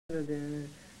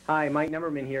Hi, Mike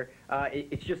Numberman here.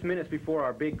 It's just minutes before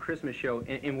our big Christmas show,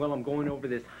 and well, I'm going over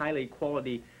this highly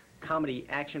quality comedy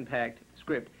action-packed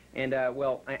script. And,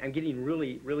 well, I'm getting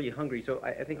really, really hungry, so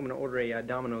I think I'm going to order a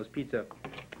Domino's pizza.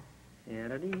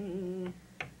 Any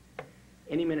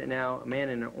minute now, a man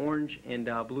in an orange and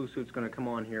blue suit's going to come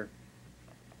on here,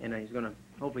 and he's going to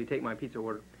hopefully take my pizza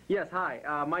order. Yes, hi,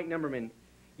 Mike Numberman.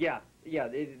 Yeah,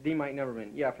 the Mike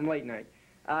Numberman. Yeah, from Late Night.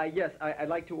 Yes, I'd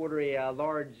like to order a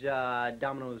large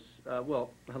Domino's,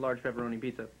 well, a large pepperoni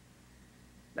pizza.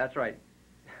 That's right.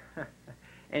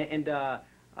 and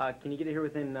can you get it here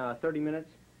within 30 minutes?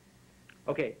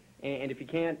 Okay, and if you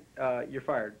can't, you're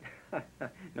fired.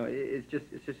 No, it's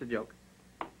just a joke.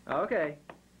 Okay,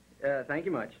 thank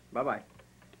you much. Bye-bye.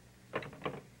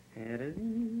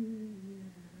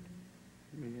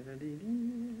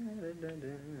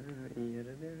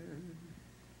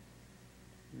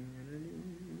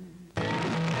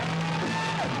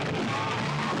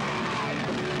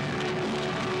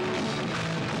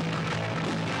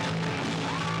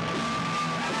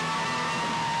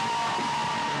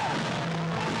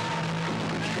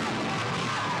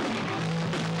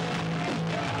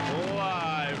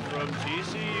 Live from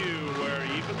TCU, where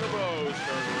even the bows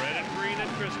turn red and green at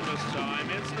Christmas time,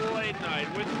 it's Late Night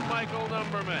with Michael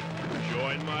Numberman.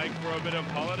 Join Mike for a bit of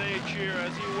holiday cheer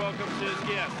as he welcomes his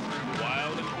guests,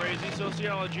 wild and crazy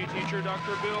sociology teacher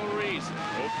Dr. Bill Reese,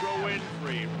 Oprah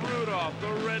Winfrey, Rudolph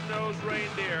the Red-Nosed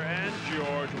Reindeer, and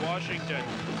George Washington,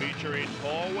 featuring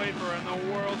Paul Wafer and the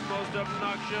world's most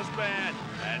obnoxious band.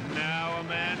 And now a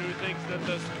man who thinks that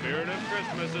the spirit of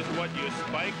Christmas is what you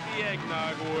spike the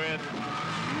eggnog with,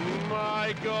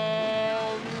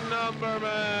 Michael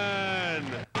Numberman.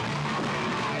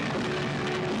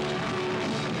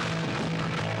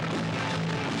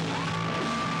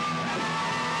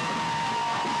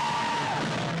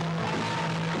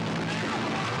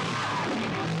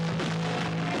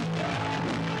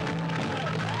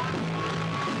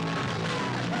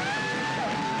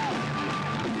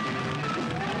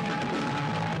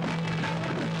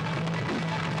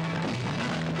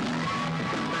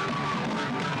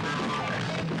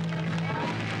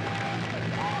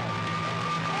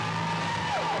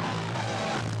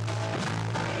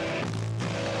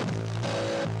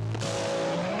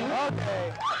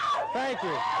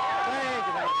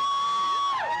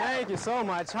 Thank you so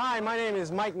much. Hi, my name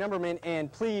is Mike Numberman,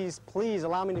 and please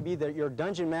allow me to be your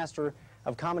dungeon master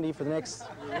of comedy for the next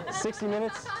 60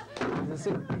 minutes.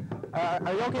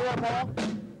 Are you okay there, Paul?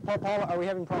 Paul, are we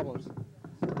having problems?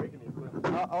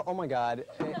 Oh my God.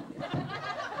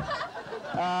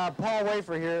 Paul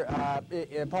Wafer here.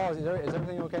 Paul, is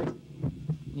everything okay? Can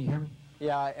you hear me?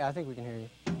 Yeah, I think we can hear you.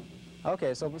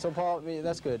 Okay, so Paul,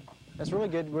 that's good. That's really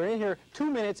good. We're in here 2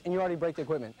 minutes, and you already break the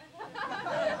equipment.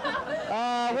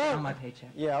 Well, on my paycheck.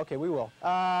 Yeah, okay, we will.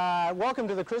 Welcome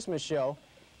to the Christmas show.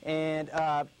 And,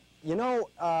 you know,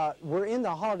 we're in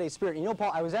the holiday spirit. You know,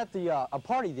 Paul, I was at a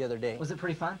party the other day. Was it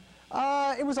pretty fun?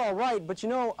 It was all right, but, you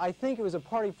know, I think it was a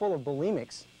party full of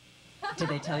bulimics. Did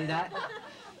they tell you that?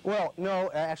 Well,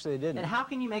 no, actually they didn't. And how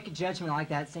can you make a judgment like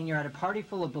that saying you're at a party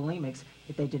full of bulimics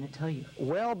if they didn't tell you?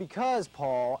 Well, because,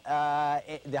 Paul,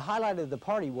 the highlight of the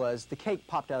party was the cake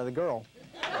popped out of the girl.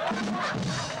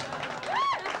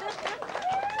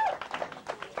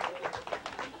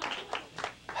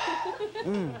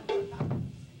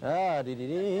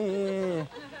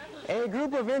 A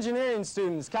group of engineering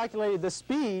students calculated the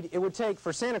speed it would take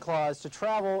for Santa Claus to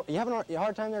travel. You having a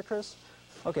hard time there, Chris?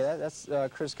 Okay, that's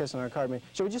Chris kissing our card.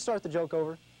 Shall we just start the joke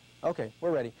over? Okay,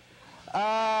 we're ready.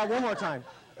 One more time.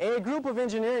 A group of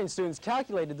engineering students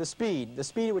calculated the speed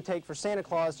it would take for Santa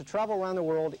Claus to travel around the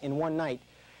world in one night.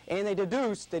 And they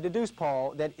deduced,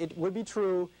 Paul, that it would be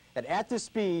true that at this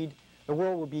speed, the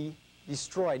world would be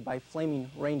destroyed by flaming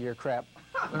reindeer crap.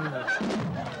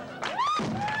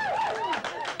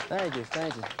 Thank you.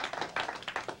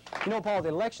 You know, Paul, the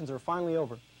elections are finally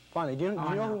over. Finally. Do you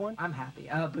know who won? I'm happy.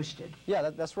 Bush did. Yeah,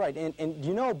 that's right. And do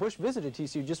you know Bush visited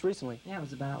TCU just recently? Yeah, it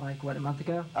was about, like, what, a month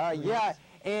ago? Yeah,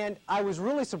 and I was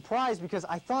really surprised because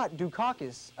I thought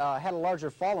Dukakis had a larger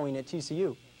following at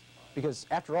TCU. Because,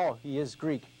 after all, he is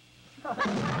Greek.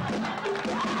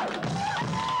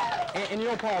 And you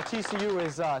know, Paul, TCU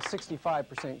is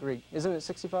 65% Greek. Isn't it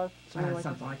 65? Something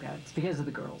like that. It's because of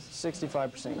the girls.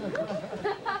 65% Greek.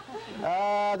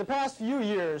 The past few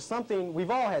years,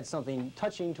 we've all had something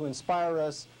touching to inspire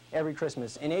us every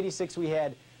Christmas. In '86, we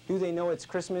had Do They Know It's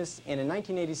Christmas? And in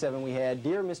 1987, we had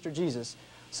Dear Mr. Jesus.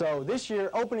 So this year,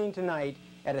 opening tonight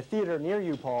at a theater near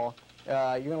you, Paul,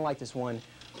 you're going to like this one,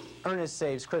 Ernest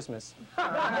Saves Christmas.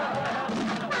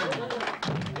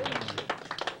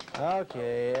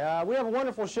 Okay, we have a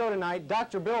wonderful show tonight.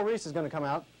 Dr. Bill Reese is going to come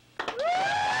out.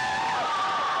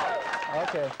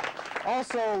 Okay.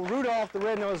 Also, Rudolph the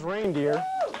Red-Nosed Reindeer. Yep,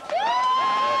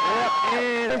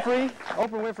 and Winfrey. Oprah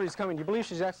Winfrey's coming. Do you believe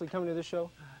she's actually coming to this show?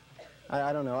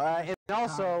 I don't know. And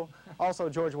also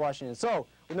George Washington. So,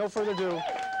 with no further ado,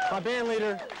 my band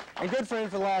leader and good friend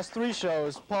for the last 3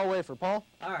 shows, Paul Wafer. Paul?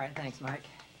 All right, thanks, Mike.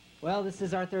 Well, this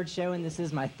is our 3rd show, and this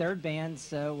is my 3rd band,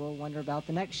 so we'll wonder about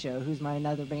the next show, who's my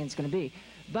another band's going to be.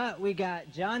 But we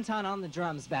got John Ton on the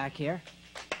drums back here.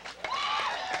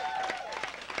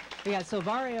 We got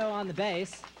Silvario on the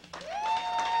bass.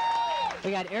 We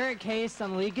got Eric Case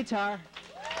on the lead guitar.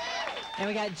 And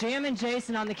we got Jammin'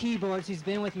 Jason on the keyboards, who's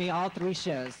been with me all 3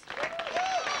 shows.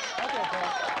 Okay, Paul.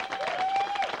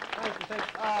 Thanks.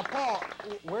 Paul,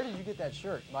 where did you get that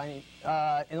shirt? And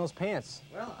those pants?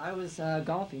 Well, I was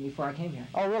golfing before I came here.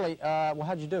 Oh, really? Well,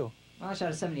 how'd you do? Well, I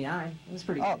shot a 79. It was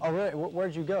pretty good. Oh, really?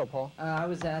 Where'd you go, Paul? I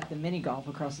was at the mini golf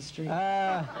across the street.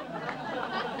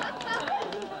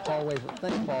 Paul Wafer.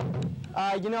 Thanks, Paul.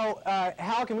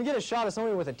 Hal, can we get a shot of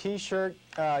somebody with a T-shirt?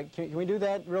 Can we do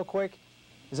that real quick?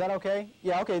 Is that okay?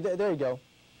 Yeah, okay, there you go.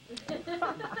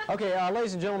 Okay,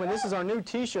 ladies and gentlemen, this is our new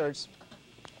T-shirts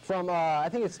from, I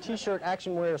think it's T-shirt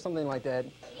Action Wear or something like that.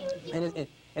 And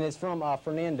it's from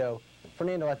Fernando.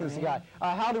 Fernando, I think is the guy.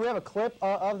 Hal, do we have a clip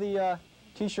of the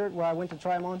T-shirt where I went to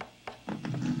try them on?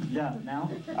 Yeah, now?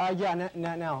 Yeah,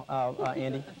 now,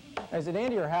 Andy. Is it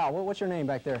Andy or Hal? What's your name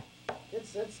back there?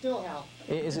 It's still Hal.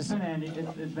 Is it's been Andy.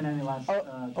 It's been Andy last.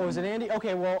 Oh, is it Andy?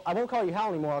 Okay, well, I won't call you Hal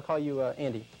anymore. I'll call you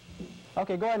Andy.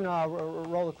 Okay, go ahead and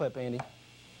roll the clip, Andy.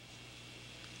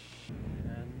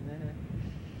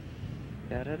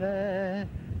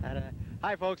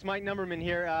 Hi, folks. Mike Numberman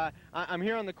here. I'm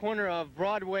here on the corner of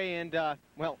Broadway and,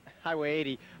 well, Highway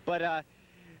 80. But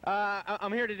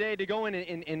I'm here today to go in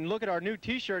and look at our new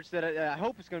T-shirts that I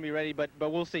hope it's going to be ready, but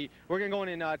we'll see. We're going to go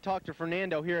in and talk to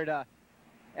Fernando here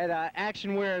at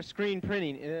Action Wear Screen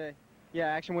Printing. Yeah,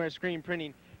 Action Wear Screen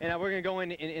Printing. And we're going to go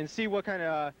in and see what kind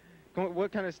of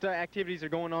activities are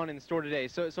going on in the store today.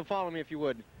 So follow me if you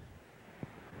would.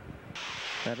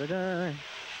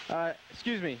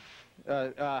 Excuse me.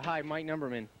 Hi, Mike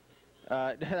Numberman.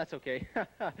 That's okay.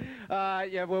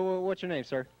 Yeah, what's your name,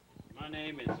 sir? My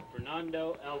name is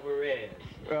Fernando Alvarez.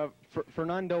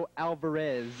 Fernando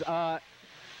Alvarez. Are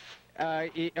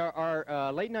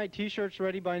late night T-shirts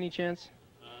ready by any chance?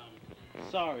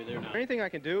 Sorry, they're not. Anything I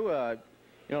can do?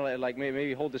 You know, like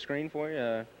maybe hold the screen for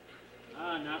you?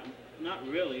 Not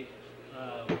really.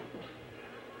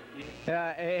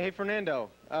 Hey, Fernando.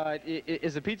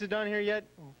 Is the pizza done here yet?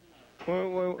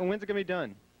 When's it gonna be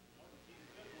done?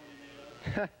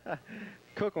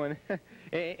 Cook one.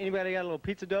 Anybody got a little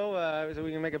pizza dough so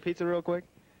we can make a pizza real quick?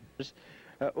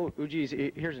 Oh, geez,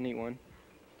 here's a neat one.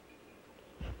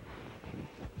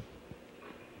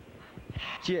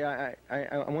 Gee, I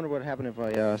wonder what happened if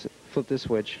I flip this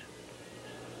switch.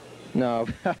 No,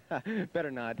 better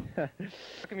not. How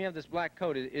come you have this black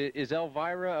coat? Is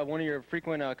Elvira one of your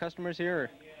frequent customers here? Or?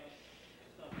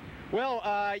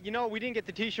 Well, you know, we didn't get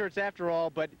the T-shirts after all,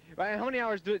 but how many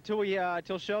hours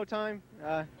till show time?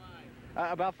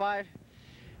 About 5?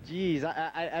 Geez,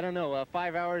 I don't know,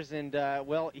 5 hours, and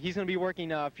well, he's going to be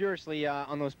working furiously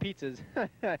on those pizzas.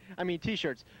 I mean,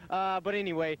 T-shirts. But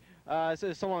anyway,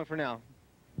 so long for now.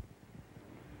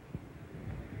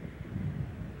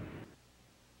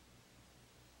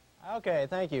 Okay,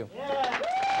 thank you. Yeah.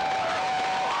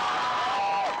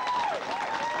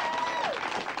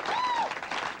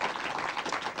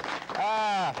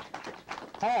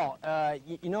 Paul,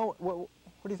 you know, what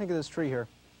do you think of this tree here?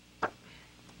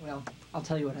 Well, I'll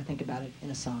tell you what I think about it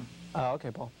in a song. Oh, okay,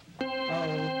 Paul.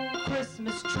 Oh,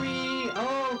 Christmas tree,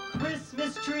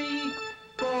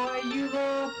 boy, you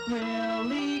look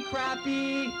really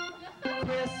crappy.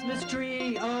 Christmas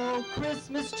tree, oh,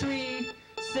 Christmas tree,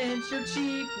 since you're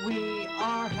cheap, we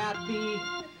are happy.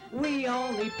 We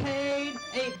only paid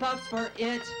 $8 for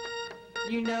it.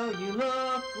 You know you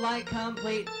look like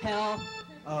complete hell.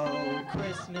 Oh,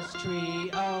 Christmas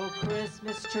tree,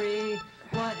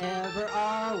 whatever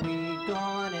are we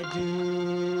gonna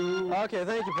do? Okay,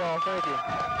 thank you, Paul, thank you.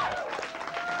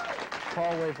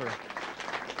 Paul Wafer.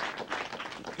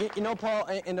 You know, Paul,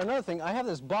 and another thing, I have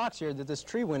this box here that this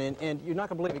tree went in, and you're not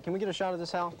gonna believe it. Can we get a shot of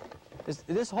this, Hal?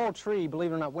 This whole tree,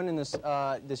 believe it or not, went in this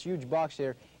this huge box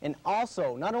here, and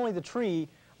also not only the tree,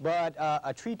 but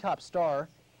a treetop star,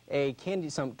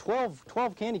 some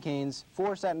 12 candy canes,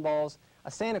 4 satin balls, a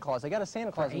Santa Claus. I got a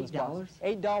Santa Claus in this box.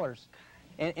 $8.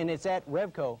 And it's at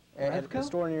Revco, at a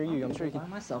store near you. I'm sure you can.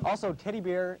 Myself. Also, teddy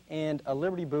bear and a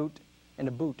Liberty boot and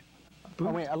a boot. Boot?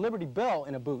 Oh, wait, a Liberty bell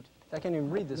and a boot. I can't even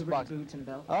read this Liberty box. boots and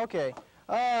belt. Okay.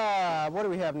 What do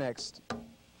we have next?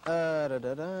 Oh,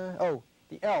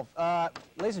 the elf.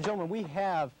 Ladies and gentlemen, we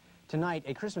have tonight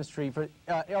a Christmas tree for.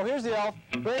 Oh, here's the elf.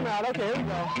 Bring him out. Okay, here we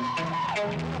go.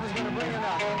 Who's going to bring him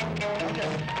out? Okay.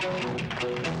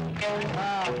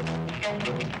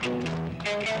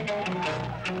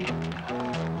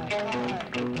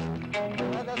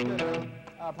 That's good,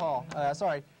 Paul.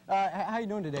 Sorry. How you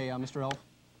doing today, Mr. Elf?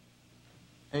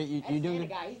 You doing good?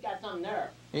 Guy, he's got some nerve.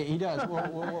 He does. Well,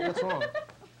 what's wrong?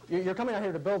 You're coming out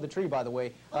here to build the tree, by the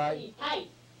way. He's tight.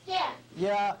 Yeah.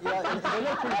 Yeah, they look pretty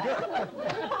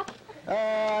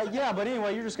good. Yeah, but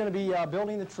anyway, you're just going to be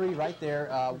building the tree right there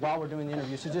while we're doing the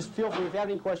interview. So just feel free, if you have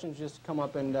any questions, just come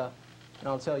up and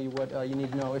I'll tell you what you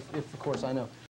need to know, if of course I know.